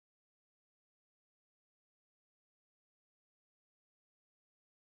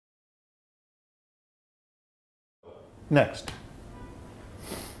Next.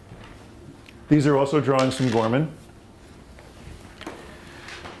 These are also drawings from Gorman.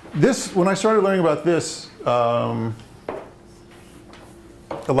 This, when I started learning about this, a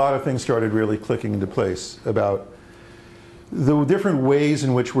lot of things started really clicking into place about the different ways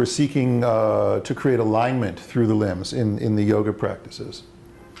in which we're seeking to create alignment through the limbs in the yoga practices.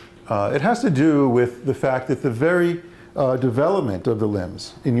 It has to do with the fact that the very development of the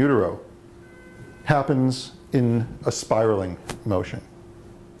limbs in utero happens in a spiraling motion.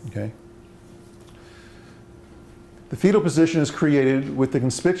 Okay? The fetal position is created with the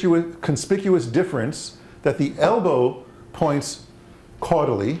conspicuous difference that the elbow points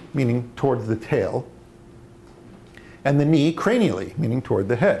caudally, meaning towards the tail, and the knee cranially, meaning toward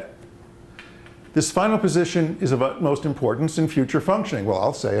the head. This final position is of utmost importance in future functioning. Well,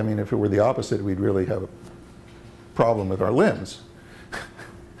 I'll say, I mean, if it were the opposite, we'd really have a problem with our limbs.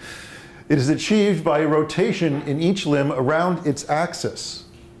 It is achieved by a rotation in each limb around its axis,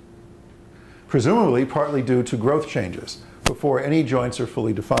 presumably partly due to growth changes before any joints are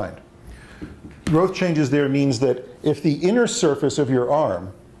fully defined. Growth changes there means that if the inner surface of your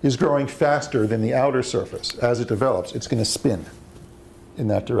arm is growing faster than the outer surface as it develops, it's going to spin in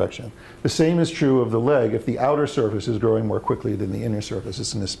that direction. The same is true of the leg. If the outer surface is growing more quickly than the inner surface,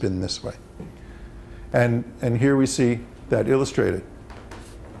 it's going to spin this way. And here we see that illustrated.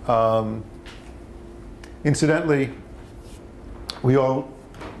 Incidentally, we all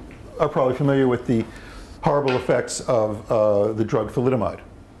are probably familiar with the horrible effects of the drug thalidomide,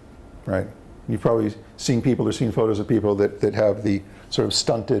 right? You've probably seen people or seen photos of people that have the sort of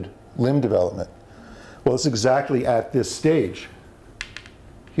stunted limb development. Well, it's exactly at this stage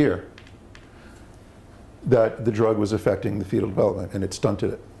here that the drug was affecting the fetal development, and it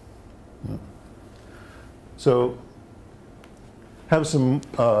stunted it. So have some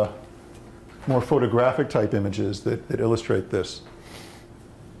more photographic type images that illustrate this.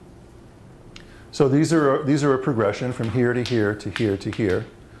 So these are a progression from here to here to here to here.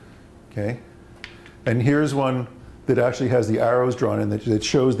 Okay? And here's one that actually has the arrows drawn in that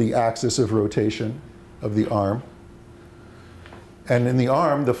shows the axis of rotation of the arm. And in the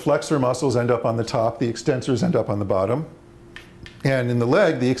arm, the flexor muscles end up on the top, the extensors end up on the bottom. And in the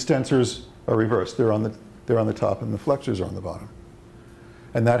leg, the extensors are reversed. They're on the top and the flexors are on the bottom.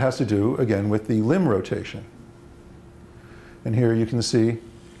 And that has to do, again, with the limb rotation. And here you can see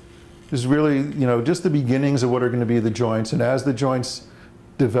this is really, you know, just the beginnings of what are going to be the joints. And as the joints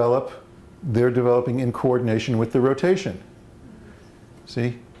develop, they're developing in coordination with the rotation.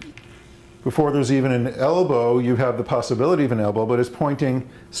 See? Before there's even an elbow, you have the possibility of an elbow, but it's pointing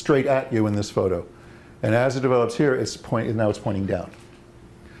straight at you in this photo. And as it develops here, now it's pointing down.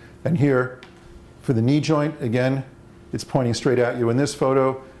 And here, for the knee joint, again, it's pointing straight at you in this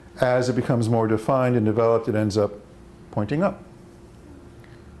photo. As it becomes more defined and developed, it ends up pointing up.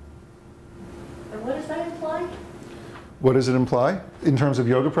 And what does that imply? What does it imply in terms of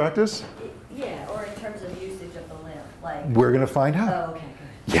yoga practice? Yeah, or in terms of usage of the limb. Like, we're going to find out. oh, okay,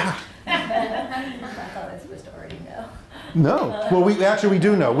 good. Yeah. I thought I was supposed to already know. No. Well, we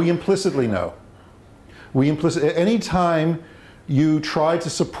do know. We implicitly know. Anytime you try to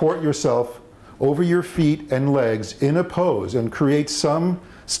support yourself over your feet and legs in a pose and create some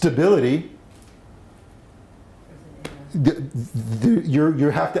stability, you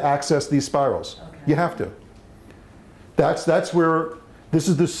have to access these spirals. Okay. You have to. That's where, this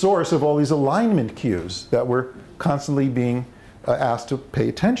is the source of all these alignment cues that we're constantly being asked to pay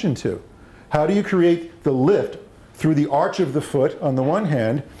attention to. How do you create the lift through the arch of the foot on the one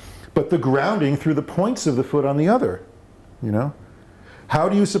hand, but the grounding through the points of the foot on the other? You know? How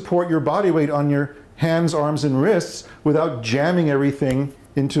do you support your body weight on your hands, arms, and wrists without jamming everything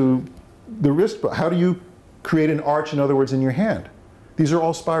into the wrist? How do you create an arch, in other words, in your hand? These are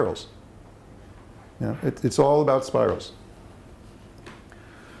all spirals. You know, it's all about spirals.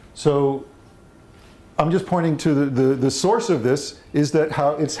 So I'm just pointing to the source of this is that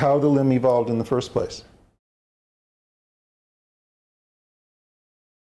it's how the limb evolved in the first place.